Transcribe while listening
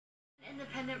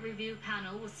independent review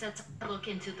panel was set to look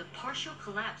into the partial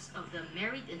collapse of the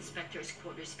Married Inspectors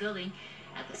Quarters building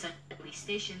at the Central Police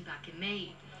Station back in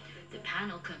May. The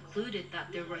panel concluded that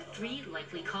there were three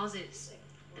likely causes.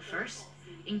 The first,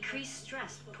 increased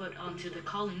stress put onto the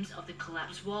columns of the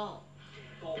collapsed wall.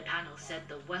 The panel said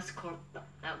the west corner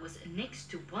that was next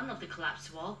to one of the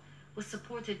collapsed wall was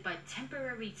supported by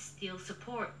temporary steel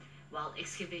support while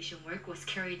excavation work was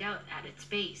carried out at its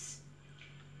base.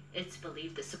 It's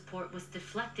believed the support was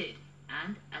deflected,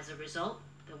 and as a result,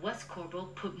 the west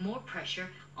corbel put more pressure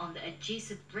on the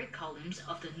adjacent brick columns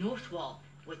of the north wall,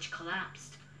 which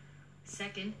collapsed.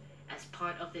 Second, as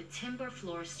part of the timber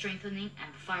floor strengthening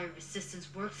and fire resistance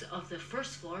works of the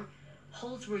first floor,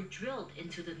 holes were drilled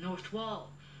into the north wall,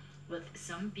 with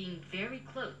some being very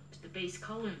close to the base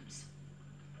columns.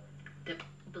 The panel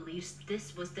believes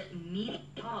this was the immediate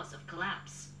cause of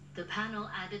collapse. The panel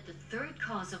added the third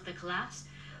cause of the collapse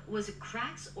was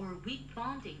cracks or weak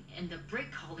bonding in the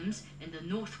brick columns in the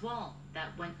north wall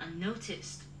that went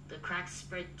unnoticed. The cracks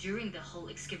spread during the whole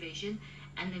excavation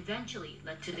and eventually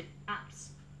led to the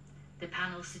collapse. The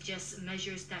panel suggests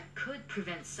measures that could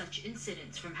prevent such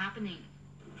incidents from happening.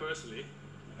 Firstly,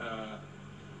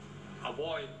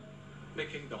 avoid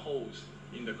making the holes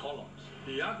in the columns.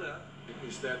 The other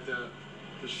is that the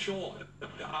short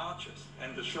the arches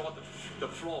and the short the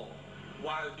floor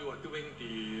while you are doing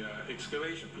the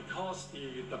excavation, because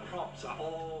the props are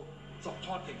all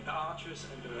supporting the arches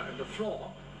and the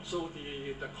floor, so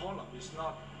the column is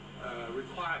not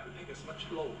required to take as much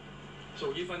load.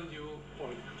 So even you,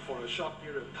 for a short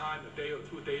period of time, a day or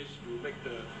 2 days, you make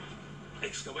the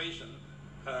excavation,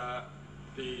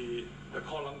 the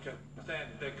column can stand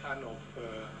that kind of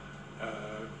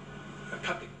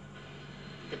cutting.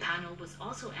 The panel was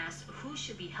also asked who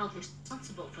should be held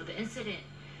responsible for the incident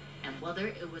and whether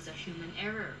it was a human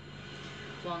error.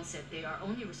 Wong said they are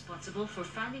only responsible for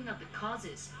finding out the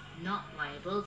causes, not liable